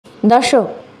দর্শক,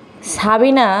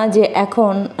 সাবিনা যে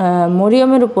এখন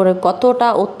মরিয়মের উপরে কতটা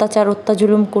অত্যাচার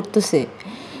করতেছে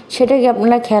সেটা কি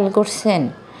আপনারা খেয়াল করছেন?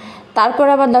 তারপর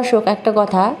আবার দর্শক একটা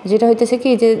কথা যেটা হইতেছে কি,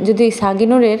 যে যদি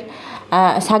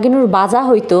সাগিনুর বাজা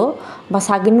হইতো বা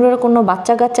সাগিনুরের কোনো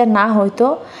বাচ্চা কাচ্চা না হইতো,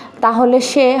 তাহলে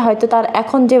সে হয়তো তার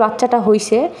এখন যে বাচ্চাটা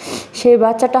হইছে সেই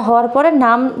বাচ্চাটা হওয়ার পরে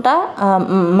নামটা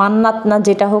মান্নাত না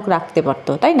যেটা হোক রাখতে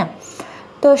পারতো, তাই না?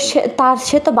 তো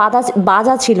সে তো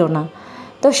বাজা ছিল না,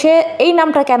 তো সে এই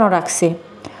নামটা কেন রাখছে?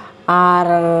 আর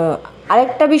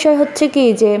আরেকটা বিষয় হচ্ছে কি,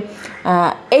 যে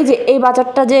এই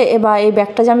বাজারটা যে বা এই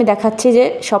ব্যাগটা যে আমি দেখাচ্ছি, যে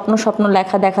স্বপ্ন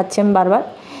লেখা দেখাচ্ছি আমি বারবার,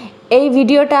 এই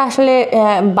ভিডিওটা আসলে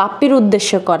বাপ্পির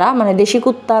উদ্দেশ্যে করা, মানে দেশি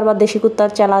কুত্তার বা দেশি কুত্তার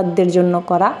চালাকদের জন্য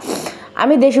করা।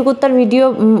 আমি দেশি কুত্তার ভিডিও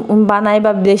বানাই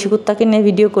বা দেশি কুত্তাকে নিয়ে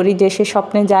ভিডিও করি, যে সে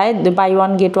স্বপ্নে যায় বাই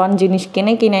ওয়ান গেট ওয়ান জিনিস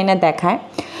কিনে না দেখায়।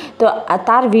 তো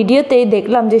তার ভিডিওতেই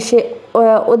দেখলাম যে সে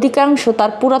অধিকাংশ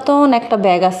তার পুরাতন একটা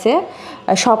ব্যাগ আছে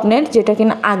স্বপ্নের, যেটা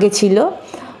কিনা আগে ছিল,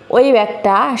 ওই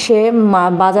ব্যাগটা সে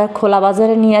খোলা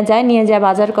বাজারে নিয়ে যায়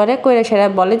বাজার করে সেটা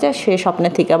বলে যে সে স্বপ্নে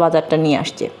থেকে বাজারটা নিয়ে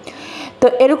আসছে। তো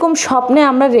এরকম স্বপ্নে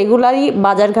আমরা রেগুলারই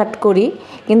বাজারঘাট করি,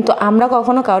 কিন্তু আমরা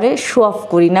কখনো কাউরে শো অফ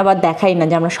করি না বা দেখাই না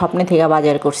যে আমরা স্বপ্নে থেকে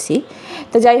বাজার করছি।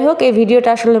 তো যাই হোক, এই ভিডিওটা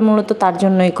আসলে মূলত তার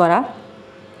জন্যই করা।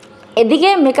 এদিকে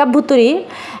মেকআপ ভুতুরি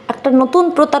একটা নতুন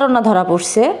প্রতারণা ধরা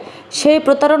পড়ছে, সেই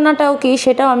প্রতারণাটাও কি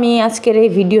সেটাও আমি আজকের এই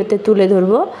ভিডিওতে তুলে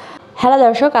ধরবো। হ্যালো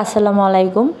দর্শক, আসসালামু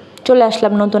আলাইকুম। চলে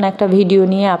আসলাম নতুন একটা ভিডিও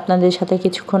নিয়ে আপনাদের সাথে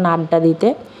কিছুক্ষণ আড্ডা দিতে।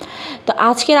 তো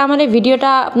আজকের আমার এই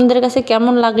ভিডিওটা আপনাদের কাছে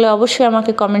কেমন লাগলে অবশ্যই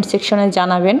আমাকে কমেন্ট সেকশনে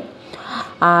জানাবেন,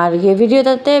 আর এই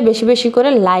ভিডিওটাতে বেশি বেশি করে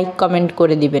লাইক কমেন্ট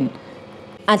করে দিবেন।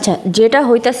 আচ্ছা, যেটা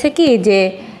হইতাছে কি, যে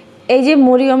এই যে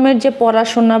মরিয়মের যে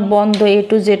পড়াশোনা বন্ধ, A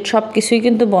to Z সব কিছুই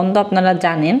কিন্তু বন্ধ, আপনারা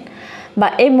জানেন। বা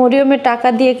এই মরিয়মের টাকা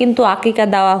দিয়ে কিন্তু আকিকা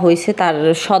দেওয়া হয়েছে তার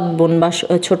সৎ বোন বা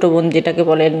ছোটো বোন যেটাকে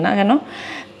বলেন না কেন,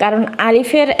 কারণ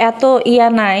আরিফের এত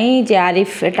নাই যে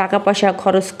আরিফ টাকা পয়সা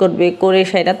খরচ করে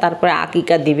সেটা তারপরে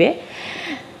আকিকা দিবে।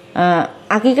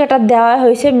 আকিকাটা দেওয়া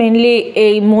হয়েছে মেনলি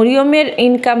এই মরিয়মের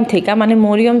ইনকাম থেকে, মানে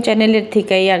মরিয়ম চ্যানেলের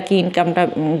থেকেই আর কি ইনকামটা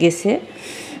গেছে।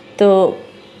 তো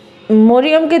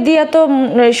মরিয়মকে দিয়ে তো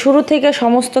শুরু থেকে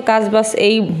সমস্ত কাজবাজ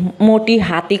এই মোটি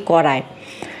হাতি করায়।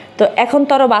 তো এখন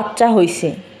তারও বাচ্চা হয়েছে,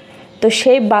 তো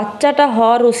সেই বাচ্চাটা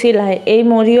হওয়ার উসিলায় এই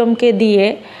মরিয়মকে দিয়ে,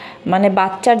 মানে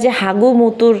বাচ্চার যে হাগু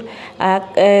মুতুর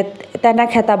তেনা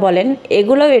খেতা বলেন,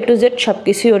 এগুলো A to Z সব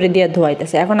কিছুই ওরে দিয়ে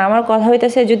ধোয়াইতেছে। এখন আমার কথা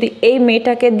হইতেছে, যদি এই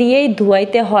মেয়েটাকে দিয়েই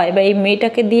ধোয়াইতে হয় বা এই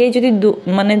মেয়েটাকে দিয়েই যদি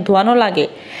মানে ধোয়ানো লাগে,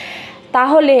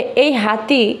 তাহলে এই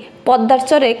হাতি পদ্মার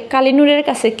চরে কালিনুরের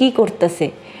কাছে কি করতেছে?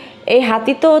 এই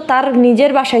হাতি তো তার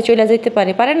নিজের বাসায় চলে যেতে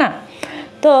পারে না?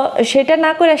 তো সেটা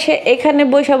না করে সে এখানে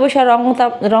বৈশা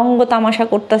রঙ্গ তামাশা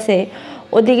করতেছে,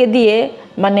 ওদিকে দিয়ে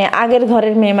মানে আগের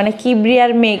ঘরের মেয়ে মানে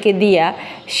কিবরিয়ার মেয়েকে দিয়া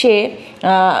সে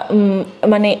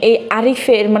মানে এই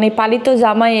আরিফের মানে পালিত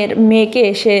জামাইয়ের মেয়েকে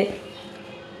সে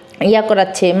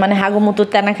করাচ্ছে, মানে হাগুমুতুর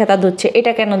তেনা খেতা ধুচ্ছে।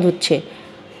 এটা কেন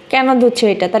ধুচ্ছে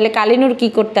এটা? তাহলে কালিনুর কি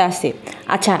করতে আসে?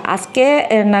 আচ্ছা, আজকে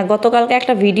না গতকালকে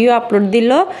একটা ভিডিও আপলোড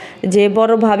দিল যে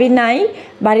বড় ভাবি নাই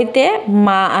বাড়িতে,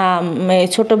 মা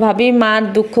ছোট ভাবি মার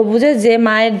দুঃখ বুঝে, যে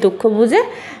মায়ের দুঃখ বুঝে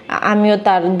আমিও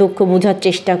তার দুঃখ বোঝার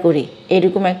চেষ্টা করি,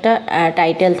 এরকম একটা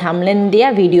টাইটেল থামলেন দিয়া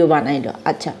ভিডিও বানাইলো।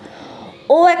 আচ্ছা,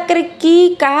 ও একেবারে কি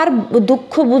কার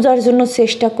দুঃখ বোঝার জন্য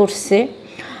চেষ্টা করছে?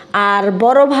 আর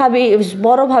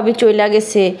বড় ভাবি চইলা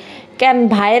গেছে কেন?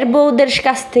 ভাইয়ের বউদের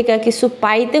কাছ থেকে কিছু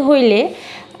পাইতে হইলে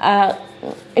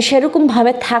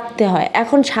সেরকমভাবে থাকতে হয়।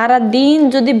 এখন সারা দিন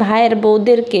যদি ভাইয়ের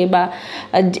বউদেরকে বা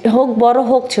হোক বড়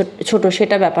হোক ছোট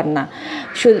সেটা ব্যাপার না,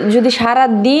 যদি সারা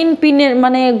দিন পিনের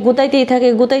মানে গুতাইতেই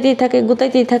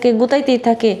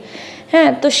থাকে, হ্যাঁ,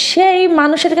 তো সেই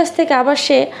মানুষের কাছ থেকে আবার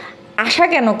সে আশা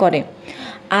কেন করে?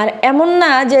 আর এমন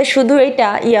না যে শুধু এটা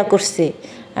করছে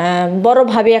বড়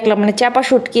ভাবি একলা, মানে চাপা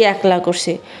সুটকি একলা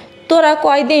করছে। তোরা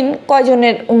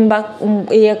কয়জনের বা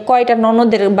কয়টা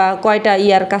ননদের বা কয়টা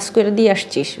কাজ করে দিয়ে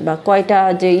আসছিস, বা কয়টা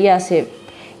যে আছে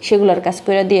সেগুলোর কাজ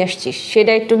করে দিয়ে আসছিস,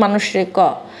 সেটা একটু মানুষের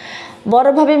বড়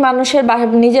ভাবে মানুষের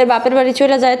নিজের বাপের বাড়ি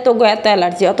চলে যায় তো এত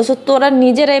অ্যালার্জি, অথচ তোরা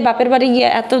নিজেরাই বাপের বাড়ি গিয়ে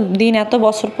এত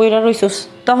বছর পয়লা রইছস,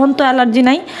 তখন তো অ্যালার্জি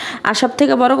নাই। আর সব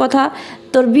থেকে বড় কথা,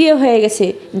 তোর বিয়ে হয়ে গেছে,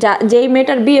 যেই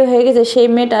মেয়েটার বিয়ে হয়ে গেছে সেই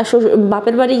মেয়েটা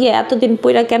বাপের বাড়ি গিয়ে এতদিন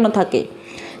পয়লা কেন থাকে?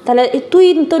 তাহলে তুই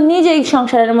তো নিজেই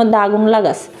সংসারের মধ্যে আগুন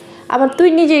লাগাস, আবার তুই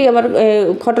নিজেই আবার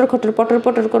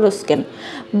পটর করস কেন?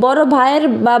 বড় ভাইয়ের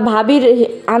বা ভাবির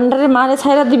আন্ডারে মারে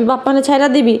ছাইরা দিবি, বাপ্পানে ছাইরা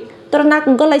দিবি, তোরা নাক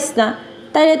গলাইস না,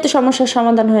 তাইলে তো সমস্যার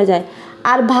সমাধান হয়ে যায়।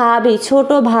 আর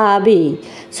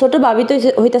ছোট ভাবি তো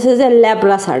হইতেছে যে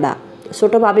ল্যাবরা সাডা,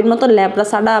 ছোট ভাবির মতো ল্যাবরা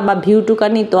সাডা বা ভিউ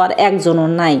টুকানি তো আর একজনও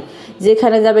নাই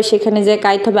যেখানে যাবে সেখানে যে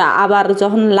কাইতে হবে, আবার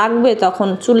যখন লাগবে তখন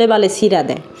চুলে বালে ছিঁড়া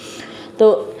দেয়। তো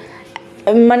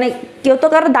মানে কেউ তো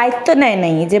কারো দায়িত্ব নেয়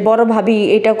নাই যে বড় ভাবি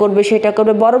এটা করবে সেটা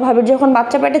করবে। বড় ভাবির যখন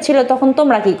বাচ্চা পেটে ছিল তখন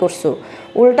তোমরা কি করছো?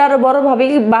 উল্টা আরো বড় ভাবি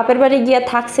বাপের বাড়ি গিয়া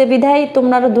থাকছে বিধায়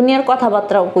তোমরা আরো দুনিয়ার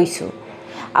কথাবার্তাও কইছো।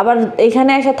 আবার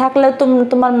এখানে এসে থাকলে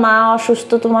তোমার মা অসুস্থ,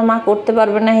 তোমার মা করতে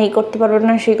পারবে না, এই করতে পারবে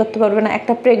না, সেই করতে পারবে না।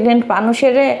 একটা প্রেগনেন্ট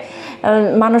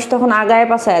মানুষ তখন আগায়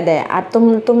পাছায় দেয়, আর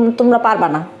তোমরা পারবা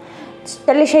না।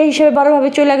 তাহলে সেই হিসেবে বড় ভাবি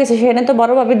চলে গেছে, সেখানে তো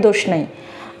বড় ভাবির দোষ নাই।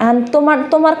 আর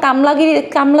তোমার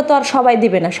কামলা তো আর সবাই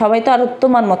দিবে না, সবাই তো আর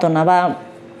তোমার মতো না, বা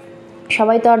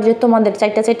সবাই তো আর যে তোমাদের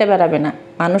চাইটা বেড়াবে না।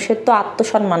 মানুষের তো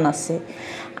আত্মসম্মান আছে।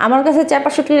 আমার কাছে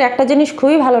চাপাশুটির একটা জিনিস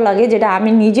খুবই ভালো লাগে, যেটা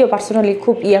আমি নিজেও পার্সোনালি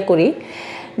খুব করি,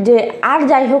 যে আর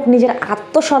যাই হোক নিজের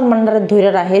আত্মসম্মানটা ধরে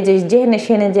রাখে, যে যেহেনে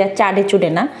সেনে যে চাটে চুটে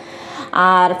না,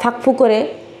 আর ফাঁকফু করে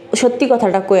সত্যি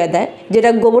কথাটা কয়ে দেয়, যেটা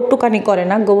গোবর টুকানি করে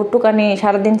না। গোবর টুকানি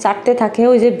সারাদিন চাটতে থাকে,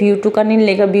 ওই যে ভিউ টুকানির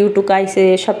লেগে ভিউ টুকাইছে,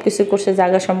 সব কিছু করছে,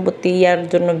 জায়গা সম্পত্তি ইয়ার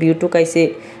জন্য ভিউ টুকাইছে,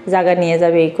 জায়গা নিয়ে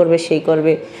যাবে, এই করবে সেই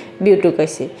করবে, ভিউ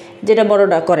টুকাইছে, যেটা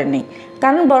বড়টা করে নেই।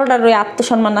 কারণ বড়টার ওই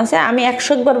আত্মসম্মান আছে। আমি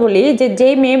 100বার বলি যে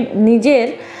যেই মেয়ে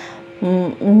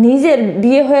নিজের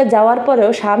বিয়ে হয়ে যাওয়ার পরেও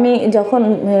স্বামী যখন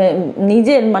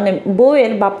নিজের মানে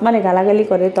বউয়ের বাপ মানে গালাগালি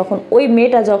করে, তখন ওই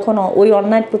মেয়েটা যখন ওই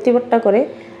অন্যায়ের প্রতিবাদটা করে,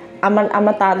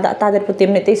 আমার তাদের প্রতি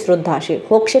এমনিতেই শ্রদ্ধা আসে।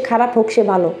 হোক সে খারাপ, হোক সে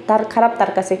ভালো, তার খারাপ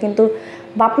তার কাছে, কিন্তু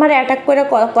বাপ মারে অ্যাটাক করে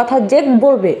কথা যে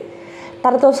বলবে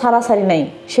তারা তো সারাসারি নাই,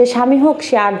 সে স্বামী হোক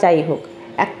সে আর যাই হোক,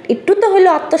 একটু তো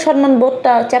হলেও আত্মসম্মান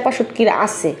বোধটা চাপাশুটকির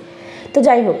আছে। তো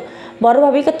যাই হোক, বড়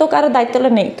ভাবিকে তো কারো দায়িত্ব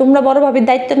নেই, তোমরা বড় ভাবির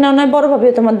দায়িত্ব নেও না, বড়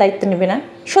ভাবিও তোমার দায়িত্ব নেবে না,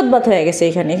 সদবাত হয়ে গেছে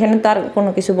এখানে তার কোনো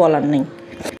কিছু বলার নেই।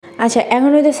 আচ্ছা, এখন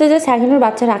হইতেছে যে সাকিনুর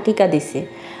বাচ্চার আকিকা দিছে।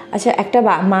 আচ্ছা, একটা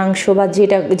মাংস বা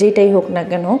যেটাই হোক না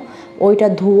কেন, ওইটা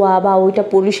ধোয়া বা ওইটা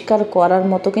পরিষ্কার করার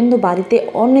মতো কিন্তু বাড়িতে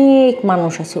অনেক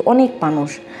মানুষ আছে, অনেক মানুষ।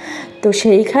 তো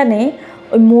সেইখানে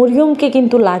ওই মরিয়মকে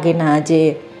কিন্তু লাগে না যে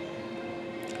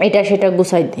এটা সেটা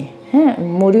গুছাইতে। হ্যাঁ,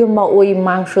 মরিয়ম বা ওই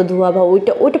মাংস ধোয়া বা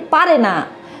ওইটা পারে না।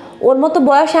 ওর মতো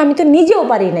বয়সে আমি তো নিজেও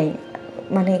পারি নাই,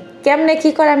 মানে কেমনে কী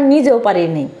করে আমি নিজেও পারি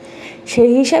নাই।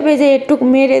 সেই হিসাবে যে একটু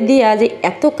মেরে দিয়া যে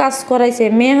এত কাজ করাইছে,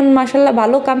 মেয়ে এখন মাসাল্লাহ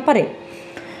ভালো কাম পারে,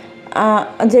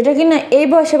 যেটা কি না এই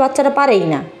বয়সে বাচ্চারা পারেই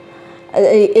না।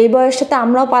 এই বয়সটাতে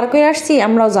আমরাও পার করে আসছি,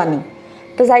 আমরাও জানি।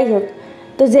 তো যাই হোক,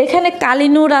 তো যেখানে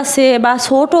কালিনুর আছে বা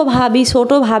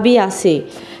ছোট ভাবি আছে,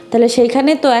 তাহলে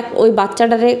সেইখানে তো ওই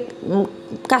বাচ্চাটারে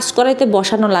কাজ করাইতে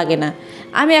বসানো লাগে না।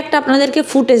 আমি একটা আপনাদেরকে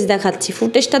ফুটেজ দেখাচ্ছি,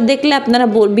 ফুটেজটা দেখলে আপনারা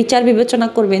বিচার বিবেচনা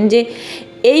করবেন যে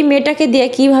এই মেয়েটাকে দিয়ে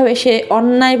কীভাবে সে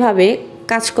অন্যায়ভাবে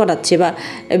কাজ করাচ্ছে বা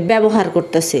ব্যবহার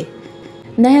করতেছে।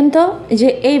 দেখেন তো, যে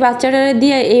এই বাচ্চাটারে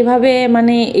দিয়ে এইভাবে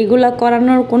মানে এগুলা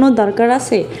করানোর কোনো দরকার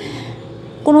আছে?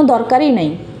 কোনো দরকারই নেই।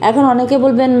 এখন অনেকে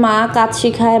বলবেন মা কাজ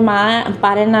শেখায়, মা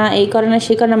পারে না, এই করে না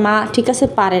সেই করে না। মা ঠিক আছে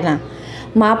পারে না,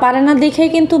 মা পারে না দেখেই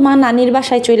কিন্তু মা নানির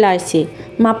বাসায় চলে আসছে,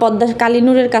 মা পদ্মা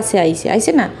কালিনুরের কাছে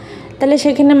আইছে না। তাহলে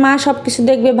সেখানে মা সব কিছু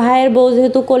দেখবে। ভাইয়ের বউ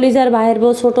যেহেতু কলিজার ভাইয়ের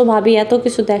বউ, ছোটো ভাবি এত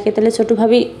কিছু দেখে, তাহলে ছোটো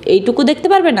ভাবি এইটুকু দেখতে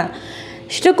পারবে না?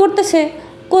 সেটা করতেছে,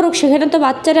 করুক, সেখানে তো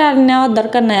বাচ্চারা আর নেওয়ার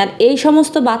দরকার নাই। আর এই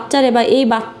সমস্ত বাচ্চারে বা এই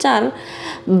বাচ্চার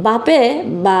বাপে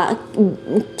বা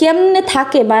কেমনে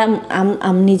থাকে, বা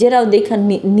নিজেরাও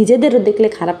নিজেদেরও দেখলে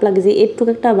খারাপ লাগে যে একটু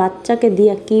একটা বাচ্চাকে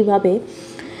দিয়া কীভাবে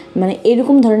মানে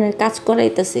এরকম ধরনের কাজ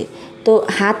করাইতেছে। তো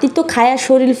হাতি তো খায়া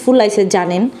শরীর ফুলাইছে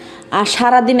জানেন, আর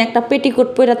সারাদিন একটা পেটিকোট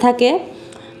পরে থাকে।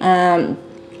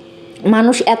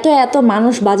 মানুষ এত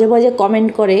মানুষ বাজে কমেন্ট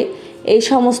করে, এই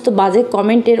সমস্ত বাজে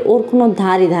কমেন্টের ওর কোনো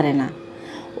ধারে না।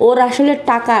 ওর আসলে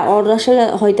টাকা, ওর আসলে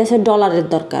হইতেছে ডলারের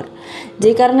দরকার,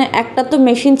 যে কারণে একটা তো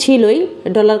মেশিন ছিলই,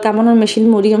 ডলার কামানোর মেশিন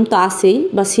মরিয়ম তো আছেই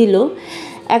বা ছিল,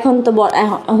 এখন তো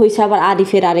হয়েছে আবার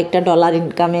আরিফের আরেকটা ডলার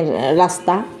ইনকামের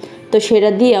রাস্তা। তো সেটা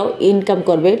দিয়েও ইনকাম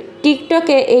করবে।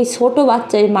 টিকটকে এই ছোটো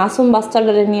বাচ্চা, এই মাসুম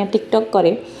বাচ্চাটারে নিয়ে টিকটক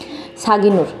করে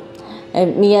সাগিনুর,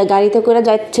 গাড়িতে করে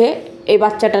যাচ্ছে, এই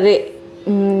বাচ্চাটারে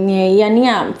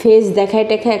নিয়ে ফেস দেখায়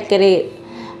টেখায় একেবারে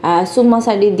সুম্মা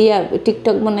সাইডি দিয়া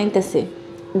টিকটক বানাইতেছে।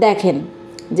 দেখেন,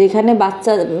 যেখানে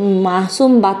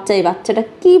মাসুম বাচ্চা, এই বাচ্চাটা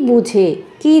কি বুঝে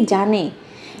কি জানে,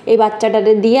 এই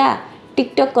বাচ্চাটারে দিয়া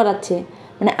টিকটক করাচ্ছে।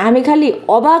 মানে আমি খালি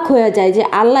অবাক হয়ে যাই যে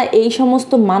আল্লাহ এই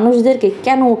সমস্ত মানুষদেরকে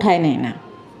কেন উঠায় নেয়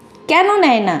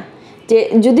না। যে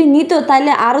যদি নিত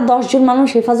তাহলে আরও 10 জন মানুষ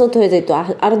হেফাজত হয়ে যেত,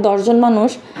 আরও 10 জন মানুষ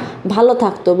ভালো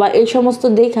থাকতো, বা এই সমস্ত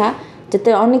দেখা যাতে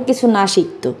অনেক কিছু না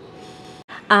শিখতো।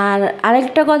 আর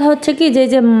আরেকটা কথা হচ্ছে কি,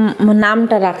 যে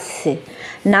নামটা রাখছে,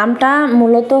 নামটা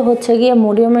মূলত হচ্ছে গিয়ে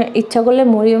মরিয়মের ইচ্ছা করলে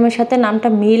মরিয়মের সাথে নামটা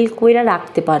মিল কইরা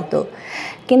রাখতে পারতো,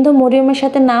 কিন্তু মরিয়মের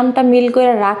সাথে নামটা মিল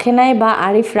করে রাখে নাই বা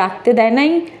আরিফ রাখতে দেয় নাই।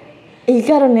 এই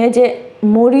কারণে যে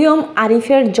মরিয়ম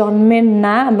আরিফের জন্মের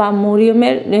না বা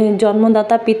মরিয়মের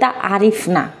জন্মদাতা পিতা আরিফ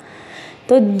না।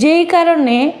 তো যেই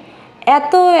কারণে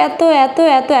এত এত এত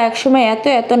এত একসময় এত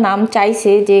এত নাম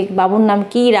চাইছে যে বাবুর নাম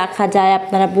কি রাখা যায়,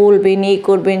 আপনারা বলবেন, এই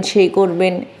করবেন সেই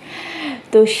করবেন।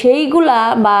 তো সেইগুলা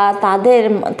বা তাদের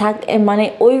মানে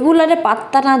ওইগুলারে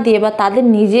পাত্তা না দিয়ে বা তাদের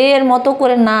নিজের মতো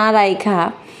করে না রাইখা,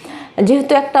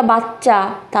 যেহেতু একটা বাচ্চা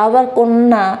তা আবার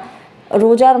কন্যা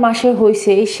রোজার মাসে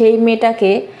হয়েছে, সেই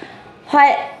মেয়েটাকে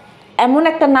হয় এমন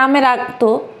একটা নামে রাখতো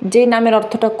যে নামের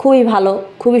অর্থটা খুবই ভালো,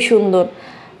 খুবই সুন্দর,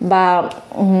 বা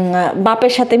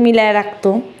বাপের সাথে মিলায় রাখতো।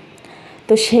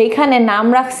 তো সেইখানে নাম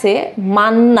রাখছে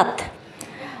মান্নাত।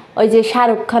 ওই যে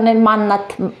শাহরুখ খানের মান্নাত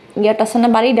ইয়েটা আছে না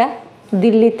বাড়িটা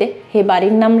দিল্লিতে, সেই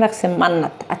বাড়ির নাম রাখছে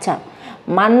মান্নাত। আচ্ছা,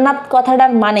 মান্নাত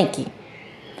কথাটার মানে কি?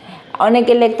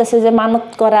 অনেকে লিখতেছে যে মানত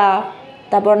করা,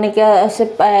 তারপর অনেকে আছে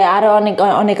আরও অনেক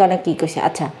অনেক অনেক কী কইছে।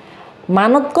 আচ্ছা,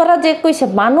 মানত করা যে কইছে,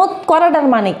 মানত করাটার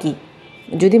মানে কি?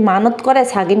 যদি মানত করে,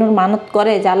 সাগিনুর মানত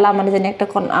করে যে আল্লাহ আমার জানি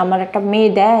আমার একটা মেয়ে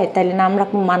দেয়, তাইলে নাম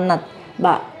রাখবো মান্নাত,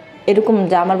 বা এরকম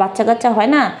যে আমার বাচ্চা কাচ্চা হয়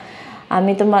না,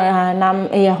 আমি তোমার নাম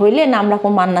হইলে নাম রাখবো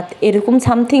মান্নাত, এরকম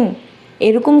সামথিং,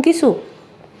 এরকম কিছু।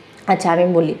 আচ্ছা, আমি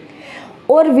বলি,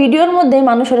 ওর ভিডিওর মধ্যে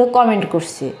মানুষ ওরা কমেন্ট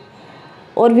করছে।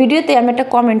 ওর ভিডিওতে আমি একটা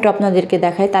কমেন্টও আপনাদেরকে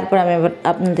দেখাই, তারপর আমি আবার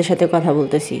আপনাদের সাথে কথা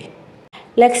বলতেছি।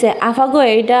 লেখছে, আফাগো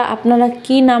এইটা আপনারা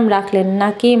কি নাম রাখলেন,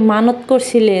 নাকি মানত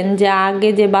করছিলেন যে আগে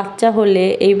যে বাচ্চা হলে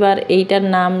এইবার এইটার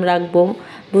নাম রাখবো?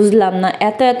 বুঝলাম না,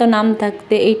 এত এত নাম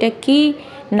থাকতে এইটা কি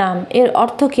নাম, এর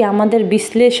অর্থ কি আমাদের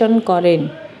বিশ্লেষণ করেন।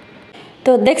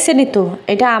 তো দেখছেনই তো,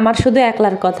 এটা আমার শুধু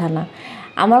একলার কথা না,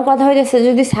 আমার কথা হইতেছে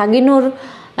যদি সাগিনুর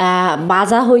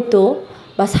বাজা হইতো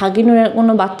বা সাগিনুরের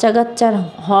কোনো বাচ্চা কাচ্চার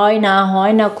হয়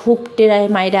না খুব টেরাই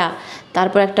মাইরা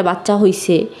তারপর একটা বাচ্চা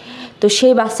হইছে, তো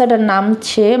সেই বাচ্চাটার নাম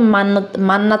সে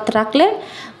মান্নাত রাখলে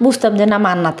বুঝতাম যে না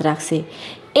মান্নাত রাখছে।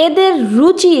 এদের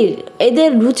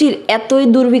রুচির এতই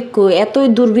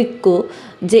দুর্ভিক্ষ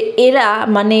যে এরা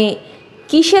মানে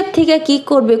কিসের থেকে কি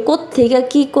করবে, কোত্থেকে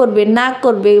কি করবে না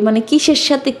করবে, মানে কিসের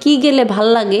সাথে কি গেলে ভাল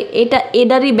লাগে, এটা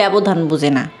এটারই ব্যবধান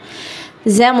বোঝে না।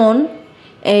 যেমন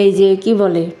এই যে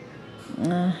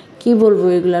কি বলবো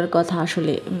এগুলার কথা,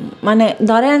 আসলে মানে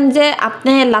ধরেন যে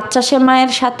আপনি লাচ্চা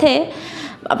সেমাইয়ের সাথে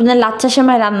আপনি লাচ্চা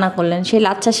সেমাই রান্না করলেন, সেই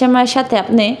লাচ্চা সেমাইয়ের সাথে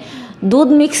আপনি দুধ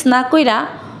মিক্স না কইরা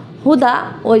হুদা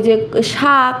ওই যে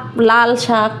শাক, লাল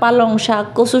শাক, পালং শাক,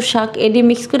 কচুর শাক এডি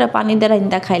মিক্স করে পানি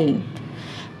দ্বারা খাইলেন,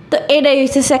 তো এটাই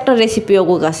হচ্ছে একটা রেসিপি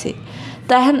ওগো কাছে।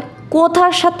 তো এখন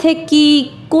কোথার সাথে কি,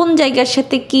 কোন জায়গার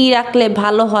সাথে কি রাখলে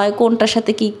ভালো হয়, কোনটার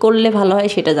সাথে কি করলে ভালো হয়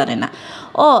সেটা জানে না।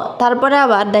 ও তারপরে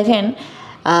আবার দেখেন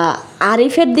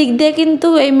আরিফের দিক দিয়ে কিন্তু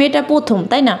এই মেয়েটা প্রথম,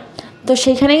 তাই না? তো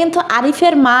সেখানে কিন্তু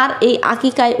আরিফের মার এই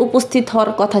আকিকায় উপস্থিত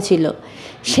হওয়ার কথা ছিল,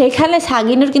 সেখানে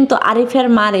সাগিনুর কিন্তু আরিফের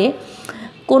মারে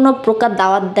কোনো প্রকার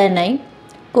দাওয়াত দেয় নাই,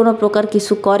 কোনো প্রকার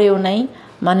কিছু করেও নাই,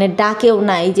 মানে ডাকেও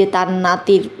নাই যে তার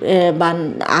নাতির বা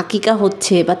আকিকা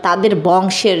হচ্ছে বা তাদের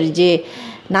বংশের যে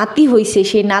নাতি হইছে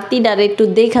সেই নাতিটার একটু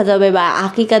দেখা যাবে বা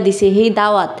আকিকা দিছে সেই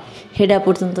দাওয়াত সেটা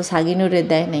পর্যন্ত সাগিনুরে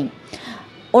দেয় নাই।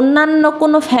 অন্যান্য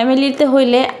কোনো ফ্যামিলিতে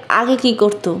হইলে আগে কি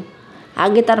করতো,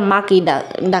 আগে তার মাকেই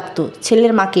ডাকতো,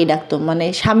 ছেলের মাকেই ডাকতো, মানে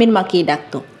স্বামীর মাকেই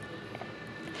ডাকতো।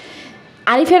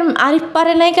 আরিফ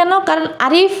পারে নাই কেন? কারণ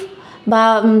আরিফ বা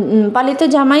পালিত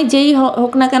জামাই যেই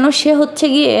হোক না কেন, সে হচ্ছে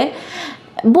গিয়ে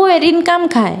বউয়ের ইনকাম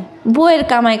খায়, বউয়ের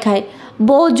কামাই খায়।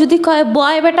 বউ যদি কয়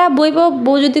বয় বেটা বইব,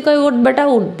 বউ যদি কয় উঠ বেটা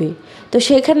উঠবে, তো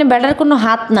সেখানে বেটার কোনো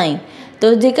হাত নাই। তো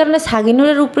যে কারণে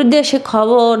সাগিনুরের উপর দিয়ে সে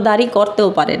খবরদারি করতেও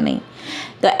পারে নাই।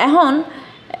 তো এখন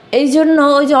এই জন্য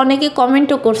ওই যে অনেকে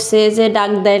কমেন্টও করছে যে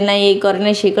ডাক দেয় নাই, এই করে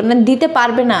নাই, সেই করে না, দিতে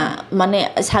পারবে না। মানে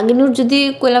সাগিনুর যদি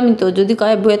কইলামই তো, যদি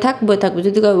কয় বয়ে থাকবে,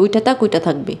 যদি কয় উইটা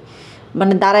থাকবে,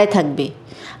 মানে দাঁড়ায় থাকবে।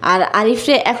 আর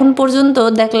আরিফরে এখন পর্যন্ত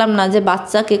দেখলাম না যে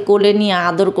বাচ্চাকে কোলে নিয়ে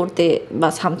আদর করতে বা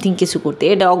সামথিং কিছু করতে,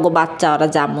 এটা অজ্ঞ বাচ্চা, ওরা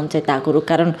যা মন চায় তা করুক।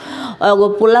 কারণ অজ্ঞ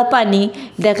পোলা পানি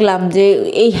দেখলাম যে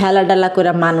এই হেলাডালা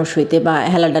করে মানুষ হইতে বা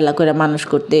হেলাডালা করে মানুষ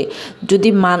করতে যদি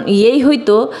ইয়েই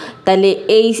হইতো, তাহলে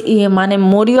এই মানে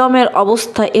মরিয়মের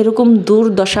অবস্থা এরকম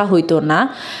দুর্দশা হইতো না।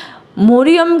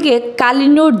 মরিয়মকে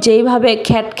কালিনুর যেইভাবে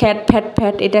খ্যাট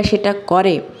ফ্যাট এটা সেটা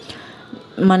করে,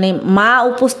 মানে মা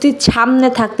উপস্থিত সামনে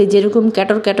থাকতে যেরকম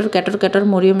ক্যাটর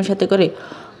মরিয়মের সাথে করে,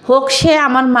 হোক সে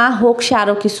আমার মা, হোক সে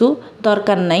আরও কিছু,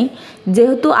 দরকার নাই।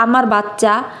 যেহেতু আমার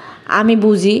বাচ্চা, আমি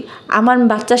বুঝি আমার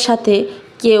বাচ্চার সাথে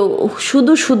কেউ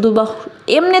শুধু বা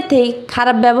এমনিতেই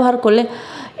খারাপ ব্যবহার করলে,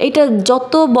 এটা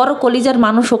যত বড় কলিজার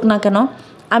মানুষ হোক না কেন,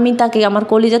 আমি তাকে আমার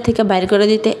কলিজা থেকে বাইর করে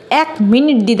দিতে 1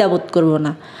 মিনিট দ্বিধাবোধ করব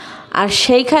না। আর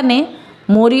সেইখানে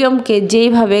মরিয়মকে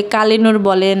যেইভাবে কালিনুর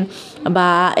বলেন বা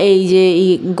এই যে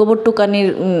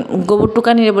গোবর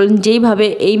টুকানির বলেন যেইভাবে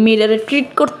এই মেয়েরা ট্রিট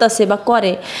করতেছে বা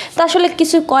করে, তা আসলে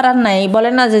কিছু করার নাই।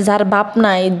 বলে না যে যার বাপ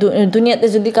নাই, দুনিয়াতে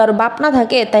যদি কারো বাপ না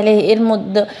থাকে তাহলে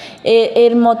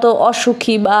এর মতো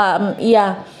অসুখী বা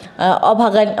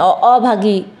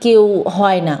অভাগী কেউ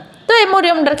হয় না। তো এই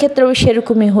মরিয়মটার ক্ষেত্রেও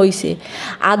সেরকমই হয়েছে।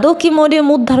 আদৌ কি মরিয়ম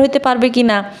উদ্ধার হইতে পারবে কি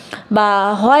না বা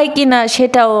হয় কি না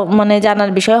সেটাও মানে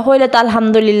জানার বিষয়। হইলে তো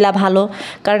আলহামদুলিল্লাহ ভালো,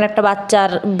 কারণ একটা বাচ্চার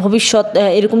ভবিষ্যৎ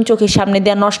এরকম চোখের সামনে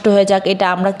দেওয়া নষ্ট হয়ে যাক এটা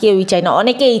আমরা কেউই চাই না,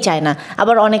 অনেকেই চায় না,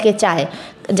 আবার অনেকে চায়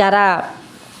যারা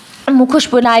মুখোশ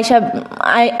পরে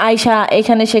আয়সা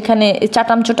এখানে সেখানে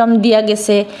চাটাম দিয়া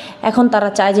গেছে, এখন তারা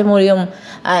চায় যে মরিয়ম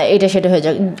এটা সেটা হয়ে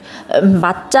যাক।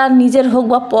 বাচ্চা নিজের হোক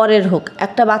বা পরের হোক,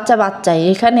 একটা বাচ্চাই,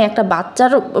 এখানে একটা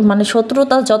বাচ্চার মানে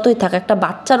শত্রুতা যতই থাক, একটা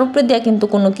বাচ্চার উপরে দেওয়া কিন্তু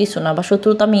কোনো কিছু না, বা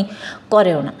শত্রুতা আমি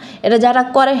করেও না। এটা যারা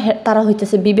করে তারা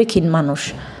হইতেছে বিবেকহীন মানুষ।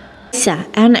 আচ্ছা,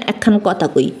 এখন একখান কথা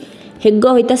কই, হেগ্য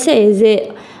হইতেছে যে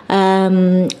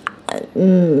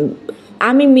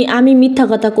আমি মিথ্যা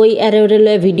কথা কই, এরে ওরে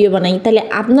লয়ে ভিডিও বানাই। তাহলে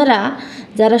আপনারা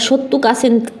যারা সত্যক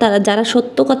আছেন, যারা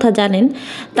সত্য কথা জানেন,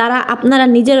 তারা আপনারা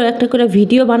নিজেরও একটা করে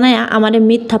ভিডিও বানায় আমারে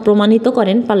মিথ্যা প্রমাণিত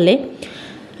করেন পারলে,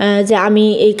 যে আমি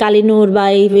এই কালীনুর বা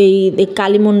এই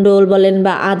কালীমণ্ডল বলেন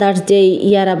বা আদার্স যে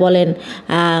ইয়ারা বলেন,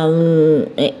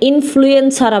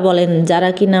 ইনফ্লুয়েন্সাররা বলেন, যারা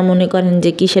কি না মনে করেন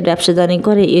যে কিসের ব্যবসা জানি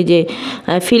করে, এই যে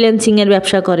ফ্রিল্যান্সিংয়ের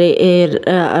ব্যবসা করে,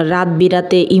 রাত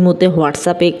বিরাতে ইমোতে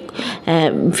হোয়াটসঅ্যাপে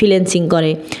ফ্রিল্যান্সিং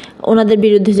করে, ওনাদের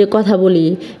বিরুদ্ধে যে কথা বলি,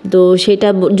 তো সেটা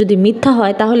যদি মিথ্যা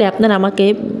হয় তাহলে আপনারা আমাকে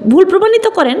ভুল প্রমাণিত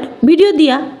করেন,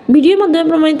 ভিডিওর মাধ্যমে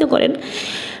প্রমাণিত করেন।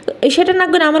 সেটা না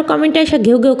করে আমার কমেন্টে এসে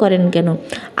ঘেউ করেন কেন?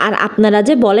 আর আপনারা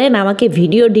যে বলেন আমাকে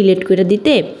ভিডিও ডিলিট করে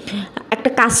দিতে, একটা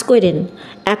কাজ করেন,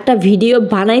 একটা ভিডিও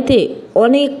বানাইতে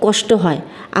অনেক কষ্ট হয়,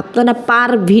 আপনারা পার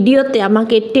ভিডিওতে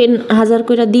আমাকে 10,000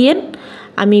 করে দিয়েন,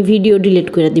 আমি ভিডিও ডিলিট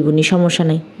করে দিবনি, সমস্যা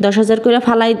নেই। 10,000 করে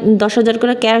 10,000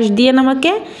 করে ক্যাশ দিয়েন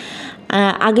আমাকে,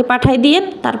 আগে পাঠাই দিয়েন,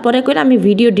 তারপরে করে আমি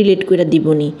ভিডিও ডিলিট করে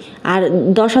দিবনি। আর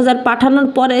 10,000 পাঠানোর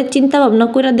পরে চিন্তা ভাবনা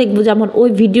করে দেখবো যে আমার ওই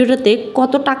ভিডিওটাতে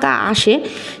কত টাকা আসে,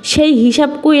 সেই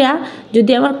হিসাব কইরা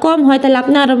যদি আমার কম হয় তাহলে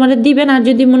আপনি আরও মানে দিবেন। আর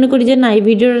যদি মনে করি যে না, এই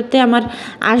ভিডিওটাতে আমার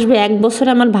আসবে 1 বছরে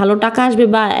আমার ভালো টাকা আসবে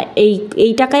বা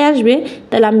এই টাকায় আসবে,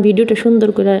 তাহলে আমি ভিডিওটা সুন্দর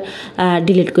করে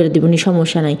ডিলিট করে দিবনি,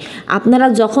 সমস্যা নাই। আপনারা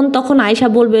যখন তখন আয়সা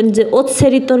বলবেন যে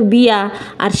ওৎসেরি তোর বিয়া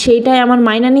আর সেইটাই আমার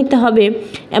মাইনা নিতে হবে,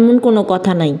 এমন কোনো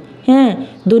কথা নাই। হ্যাঁ,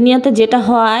 দুনিয়াতে যেটা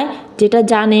হয়, যেটা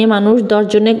জানে মানুষ, 10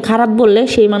 জনে খারাপ বললে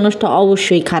সেই মানুষটা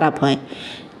অবশ্যই খারাপ হয়।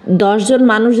 10 জন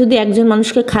মানুষ যদি একজন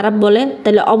মানুষকে খারাপ বলে,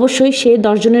 তাহলে অবশ্যই সে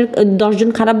 10 জন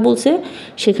খারাপ বলছে,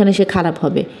 সেখানে সে খারাপ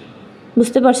হবে।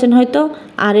 বুঝতে পারছেন হয়তো।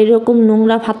 আর এরকম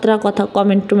নোংরা ফাতরা কথা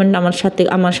কমেন্ট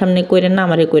আমার সামনে করেন না,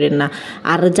 আমারে করেন না।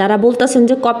 আর যারা বলতেছেন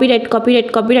যে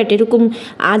কপিরাইট এরকম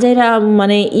আজাইরা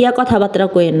মানে কথাবার্তা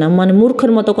করেন না, মানে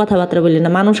মূর্খের মতো কথাবার্তা বললেন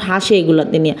না, মানুষ হাসে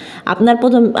এগুলোতে নিয়ে।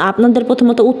 আপনাদের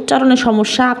প্রথমত উচ্চারণের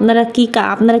সমস্যা,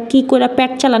 আপনারা কি করে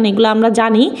পেট চালান এগুলো আমরা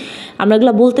জানি, আমরা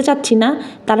এগুলো বলতে চাচ্ছি না।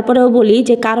 তারপরেও বলি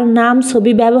যে কারোর নাম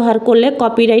ছবি ব্যবহার করলে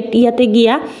কপিরাইট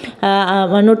গিয়া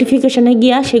নোটিফিকেশনে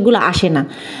গিয়া সেগুলো আসে না।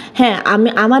 হ্যাঁ,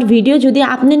 আমার ভিডিও যদি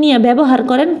আপনি নিয়ে ব্যবহার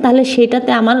করেন তাহলে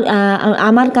সেটাতে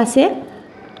আমার কাছে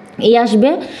আসবে,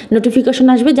 নোটিফিকেশন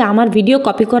আসবে যে আমার ভিডিও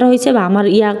কপি করা হয়েছে বা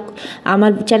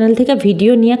আমার চ্যানেল থেকে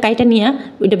ভিডিও নিয়ে কাইটা নিয়ে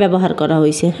ওইটা ব্যবহার করা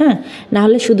হয়েছে। হ্যাঁ, না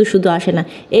হলে শুধু আসে না।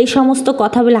 এই সমস্ত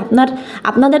কথা বলে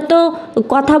আপনাদের তো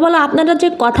কথা বলা, আপনারা যে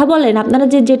কথা বলেন, আপনারা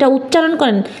যেটা উচ্চারণ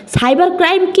করেন, সাইবার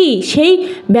ক্রাইম কি সেই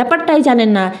ব্যাপারটাই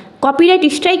জানেন না, কপিরাইট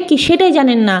স্ট্রাইক কি সেটাই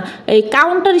জানেন না, এই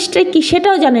কাউন্টার স্ট্রাইক কি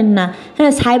সেটাও জানেন না।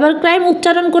 হ্যাঁ, সাইবার ক্রাইম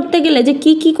উচ্চারণ করতে গেলে যে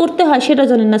কি করতে হয় সেটা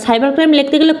জানেন না, সাইবার ক্রাইম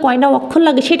লিখতে গেলে কয়টা অক্ষর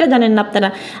লাগে সেটা জানেন না।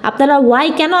 আপনারা ওয়াই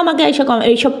কেন আমাকে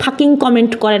এইসব ফাকিং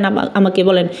কমেন্ট করেন, আমাকে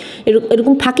বলেন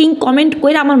এরকম ফাকিং কমেন্ট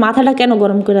করে আমার মাথাটা কেন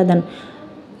গরম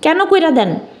করে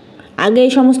দেন? আগে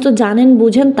এই সমস্ত জানেন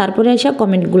বুঝেন, তারপরে এসে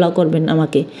কমেন্টগুলো করবেন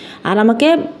আমাকে। আর আমাকে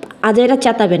আজাইরা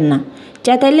চেতাবেন না,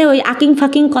 চেতাইলে ওই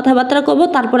ফাকিং কথাবার্তা করবো,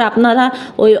 তারপরে আপনারা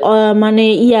ওই মানে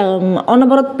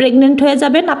অনবরত প্রেগনেন্ট হয়ে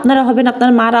যাবেন, আপনারা হবেন,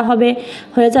 আপনার মারা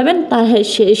হয়ে যাবেন, তা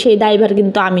সেই দায়ভার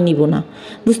কিন্তু আমি নিব না।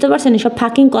 বুঝতে পারছেন? এসব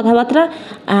ফাকিং কথাবার্তা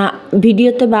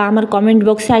ভিডিওতে বা আমার কমেন্ট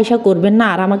বক্সে আইসা করবেন না।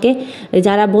 আর আমাকে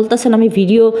যারা বলতেছেন আমি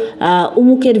ভিডিও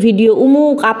উমুকের ভিডিও,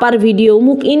 উমুক আপার ভিডিও,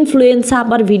 উমুক ইনফ্লুয়েন্সার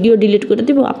আপার ভিডিও ডিলিট করে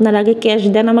দিব, আপনারা আগে ক্যাশ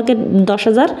দেন আমাকে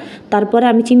 10,000, তারপরে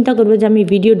আমি চিন্তা করবো যে আমি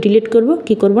ভিডিও ডিলিট করব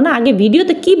কি করব না। আগে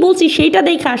ভিডিওতে কি বলছি সেইটা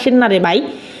দেখে আসেন না রে ভাই,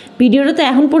 ভিডিওটা তো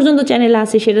এখন পর্যন্ত চ্যানেলে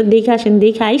আছে, সেটা দেখে আসেন,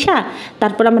 দেখে আইসা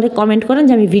তারপর আমাদের কমেন্ট করেন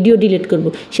যে আমি ভিডিও ডিলিট করব।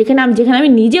 যেখানে আমি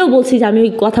নিজেও বলছি যে আমি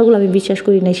ওই কথাগুলো আমি বিশ্বাস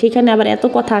করি না, সেখানে আবার এত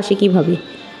কথা আসে কীভাবে?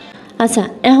 আচ্ছা,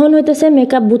 এখন হইতেছে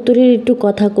মেকআপ বুতুরির একটু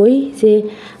কথা কই যে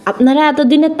আপনারা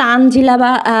এতদিনে তানজিলা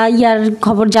বা ইয়ার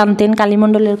খবর জানতেন,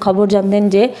 কালীমণ্ডলের খবর জানতেন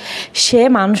যে সে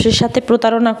মানুষের সাথে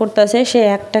প্রতারণা করতেছে, সে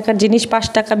 1 টাকার জিনিস 5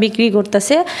 টাকা বিক্রি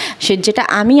করতেছে, সে যেটা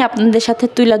আমি আপনাদের সাথে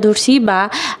তুলে ধরছি বা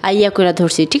ইয়া করে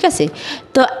ধরছি, ঠিক আছে।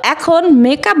 তো এখন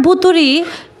মেকআপ বুতুরি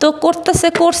তো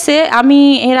করছে, আমি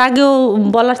এর আগেও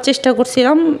বলার চেষ্টা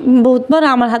করছিলাম বহুতবার,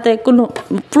 আমার হাতে কোনো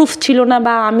প্রুফ ছিল না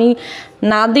বা আমি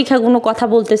না দেখা কোনো কথা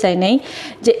বলতে চাই নাই,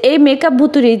 যে এই মেকআপ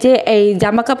ভুতুরি যে এই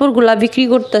জামা কাপড়গুলা বিক্রি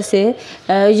করতেছে,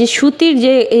 ওই যে সুতির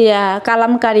যে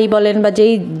কালামকারি বলেন বা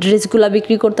যেই ড্রেসগুলা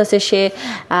বিক্রি করতেছে, সে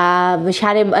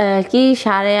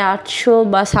 850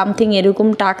 বা সামথিং এরকম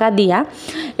টাকা দিয়া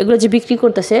এগুলো যে বিক্রি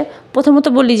করতেছে, প্রথমত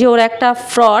বলি যে ওরা একটা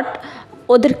ফ্রড।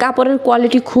 ওদের কাপড়ের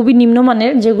কোয়ালিটি খুবই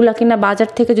নিম্নমানের, যেগুলো কিনা বাজার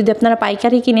থেকে যদি আপনারা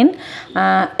পাইকারি কিনেন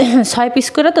 6 পিস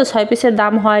করে, তো 6 পিসের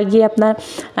দাম হয় গিয়ে আপনার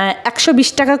 120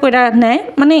 টাকা করে নেয়,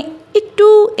 মানে একটু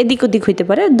এদিক ওদিক হইতে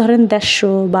পারে, ধরেন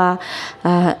 150 বা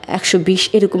 120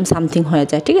 এরকম সামথিং হয়ে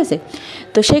যায়, ঠিক আছে।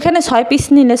 তো সেখানে 6 পিস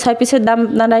নিলে 6 পিসের দাম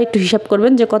আপনারা একটু হিসাব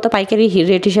করবেন যে কত পাইকারি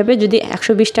রেট হিসাবে, যদি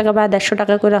 120 টাকা বা 150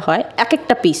 টাকা করে হয়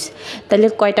একটা পিস, তাহলে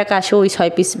কয় টাকা আসে ওই 6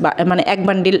 পিস, মানে এক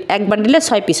বান্ডিলে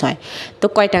 6 পিস হয়, তো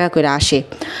কয় টাকা করে আসে।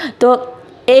 তো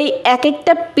এই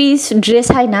একটা পিস ড্রেস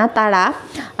হয় না, তারা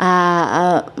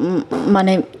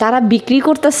মানে তারা বিক্রি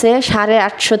করতেছে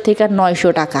 850 থেকে 900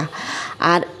 টাকা,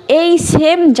 আর এই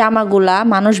সেম জামাগুলা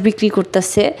মানুষ বিক্রি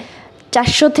করতেছে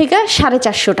 400 থেকে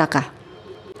 450 টাকা।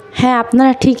 হ্যাঁ,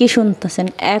 আপনারা ঠিকই শুনতেছেন,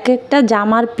 একটা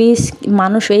জামার পিস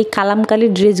মানুষ এই কালামকালি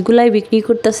ড্রেসগুলাই বিক্রি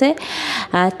করতেছে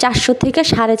 400 থেকে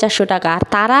 450 টাকা, আর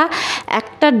তারা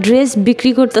একটা ড্রেস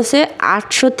বিক্রি করতেছে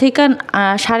 800 থেকে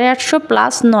 850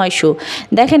 প্লাস 900।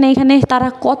 দেখেন এইখানে তারা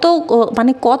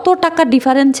কত টাকা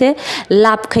ডিফারেন্সে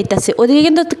লাভ খাইতেছে। ওদিকে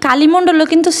কিন্তু কালীমণ্ডলও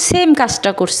কিন্তু সেম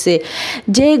কাজটা করছে,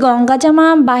 যে গঙ্গা জামা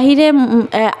বাহিরে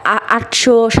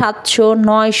 800, 700,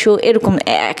 900 এরকম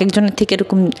এক একজনের থেকে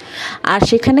এরকম, আর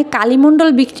সেখানে কালীমণ্ডল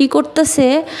বিক্রি করতেছে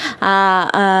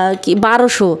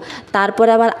 1200। তারপরে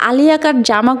আবার আলিয়াকার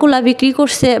জামাগুলা বিক্রি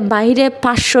করছে বাহিরে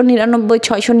 599,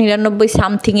 699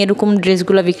 সামথিং এরকম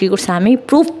ড্রেসগুলো বিক্রি করছে, আমি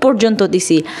প্রুফ পর্যন্ত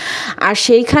দিছি। আর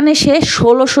সেইখানে সে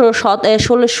 1650,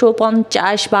 1200,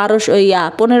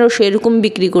 1500 এরকম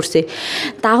বিক্রি করছে।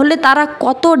 তাহলে তারা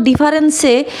কত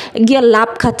ডিফারেন্সে গিয়ে লাভ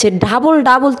খাচ্ছে,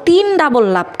 ডাবল 3 ডাবল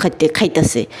লাভ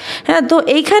খাইতেছে। হ্যাঁ, তো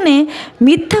এইখানে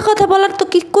মিথ্যা কথা বলার তো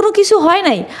কোনো কিছু হয়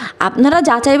নাই। আপনারা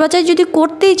যাচাই বাছাই যদি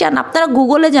করতেই চান, আপনারা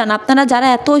গুগলে যান, আপনারা যারা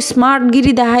এত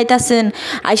স্মার্টগিরি দেখাইতেছেন,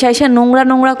 আইসা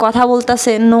নোংরা কথা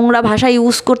বলতেছেন, নোংরা ভাষা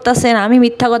ইউজ করতেছেন, আমি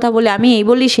মিথ্যা কথা বলি, আমি এই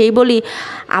বলি সেই বলি,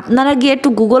 আপনারা গিয়ে একটু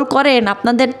গুগল করেন।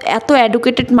 আপনাদের এত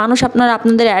এডুকেটেড মানুষ,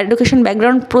 আপনাদের এডুকেশন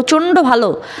ব্যাকগ্রাউন্ড প্রচণ্ড ভালো,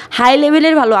 হাই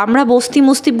লেভেলের ভালো। আমরা বস্তি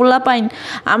বলা পাইন,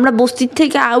 আমরা বস্তির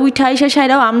থেকে উঠা আইসা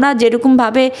সাইরাও আমরা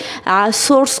যেরকমভাবে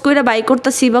সোর্স করে বাই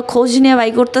করতেছি বা খোঁজ নিয়ে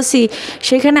বাই করতেছি,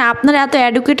 সেখানে আপনারা এত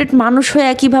এডুকেটেড মানুষ হয়ে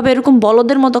কীভাবে এরকম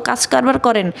বলদের মতো কাজ কারবার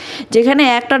করেন, যেখানে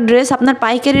একটা ড্রেস আপনার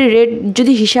পাইকারি রেট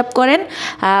যদি হিসাব করেন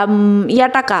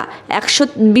টাকা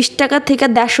 120 টাকা থেকে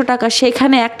 150 টাকা,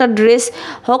 সেখানে একটা ড্রেস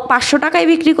হোক 500 টাকায়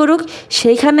বিক্রি করুক,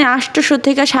 সেইখানে 800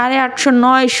 থেকে 850,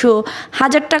 900,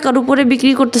 1000 টাকার উপরে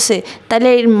বিক্রি করতেছে। তাহলে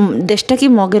এই দেশটা কি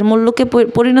মগের মূল্যকে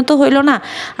পরিণত হইল না?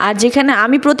 আর যেখানে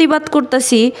আমি প্রতিবাদ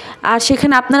করতেছি আর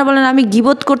সেখানে আপনারা বলেন আমি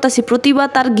গীবত করতেছি, প্রতিবাদ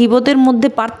আর গীবতের মধ্যে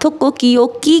পার্থক্য কী ও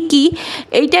কি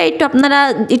এইটা একটু আপনারা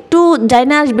একটু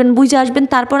জানা আসবেন, বুঝে আসবেন,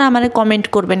 তারপরে আমার কমেন্ট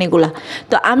করবেন এগুলা।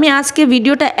 তো আমি আজকে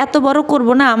ভিডিওটা এত বড় করব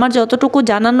না, আমার যতটুকু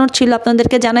জানানোর ছিল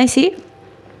আপনাদেরকে জানাইছি।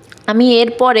 আমি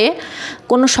এরপরে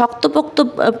কোনো শক্তপোক্ত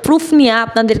প্রুফ নিয়ে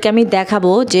আপনাদেরকে আমি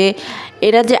দেখাবো যে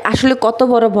এরা যে আসলে কত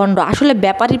বড় ভণ্ড। আসলে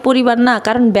ব্যাপারী পরিবার না,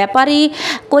 কারণ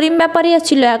করিম ব্যাপারী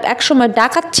ছিল এক সময়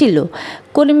ডাকাত ছিল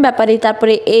করিম ব্যাপারী।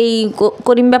 তারপরে এই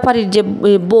করিম ব্যাপারীর যে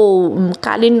বউ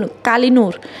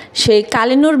কালিনুর, সেই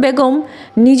কালিনুর বেগম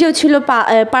নিজেও ছিল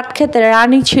পাটক্ষেতের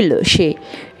রানী ছিল।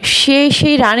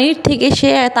 সেই রানীর থেকে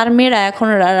তার মেয়েরা এখন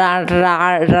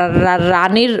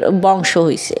রানীর বংশ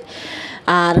হয়েছে।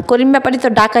 আর করিম ব্যাপারী তো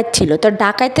ডাকাত ছিল, তো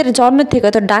ডাকাইতের জন্মের থেকে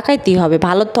তো ডাকাইতেই হবে,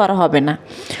 ভালো তো আর হবে না।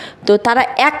 তো তারা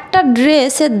একটা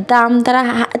ড্রেসের দাম তারা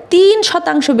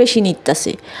 3% বেশি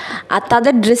নিতেছে, আর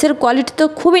তাদের ড্রেসের কোয়ালিটি তো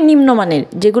খুবই নিম্নমানের,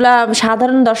 যেগুলা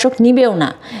সাধারণ দর্শক নিবেও না।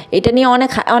 এটা নিয়ে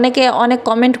অনেকে অনেক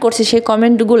কমেন্ট করছে, সেই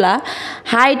কমেন্টগুলা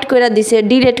হাইড করে দিছে,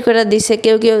 ডিলিট করে দিছে,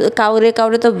 কেউ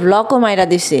কাউরে তো ব্লকও মাইরা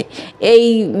দিছে। এই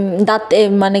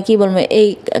মানে কি বলবো, এই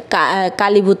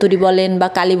কালীবুতুরি বলেন বা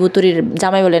কালীবুতুরির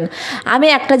জামাই বলেন। আমি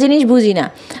একটা জিনিস বুঝি না,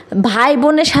 ভাই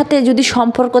বোনের সাথে যদি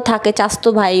সম্পর্ক থাকে, চাস্তো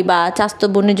ভাই বা চাস্তো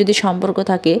বোনের যদি যদি সম্পর্ক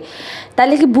থাকে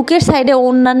তাহলে কি বুকের সাইডে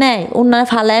ওড়না নেয়, ওড়না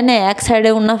ফালায় নেয়, এক সাইডে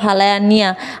ওড়না ফালায় নিয়ে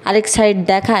আরেক সাইড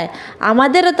দেখায়?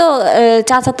 আমাদেরও তো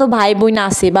চাচাতো ভাই বোন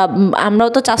আছে, বা আমরাও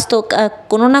তো চাচাতো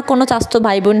কোনো না কোনো চাচাতো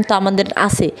ভাই বোন তো আমাদের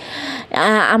আছে।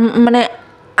 মানে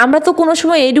আমরা তো কোনো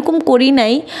সময় এইরকম করি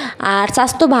নাই। আর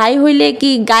চাচাতো ভাই হইলে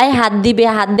কি গায়ে হাত দিবে,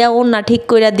 হাত দেওয়া ওড়না ঠিক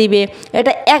করে দিবে,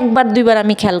 এটা একবার দুইবার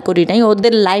আমি খেয়াল করি নাই।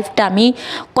 ওদের লাইফটা আমি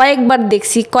কয়েকবার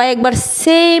দেখছি, কয়েকবার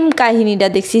সেম কাহিনীটা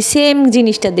দেখছি, সেম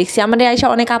জিনিসটা দেখছি। আমাদের আইসা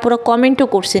অনেক আপুরা কমেন্টও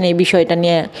করছেন এই বিষয়টা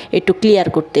নিয়ে একটু ক্লিয়ার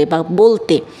করতে বা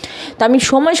বলতে, তো আমি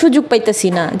সময় সুযোগ পাইতেছি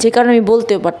না, যে কারণে আমি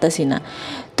বলতেও পারতেছি না।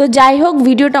 তো যাই হোক,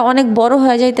 ভিডিওটা অনেক বড়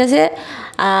হয়ে যাইতেছে।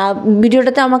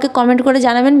 ভিডিওটাতে আমাকে কমেন্ট করে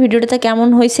জানাবেন ভিডিওটাতে কেমন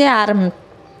হয়েছে, আর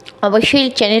অবশ্যই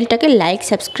চ্যানেলটাকে লাইক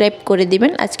সাবস্ক্রাইব করে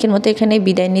দিবেন। আজকের মতো এখানে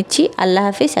বিদায় নিচ্ছি। আল্লাহ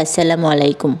হাফিজ, আসসালামু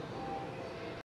আলাইকুম।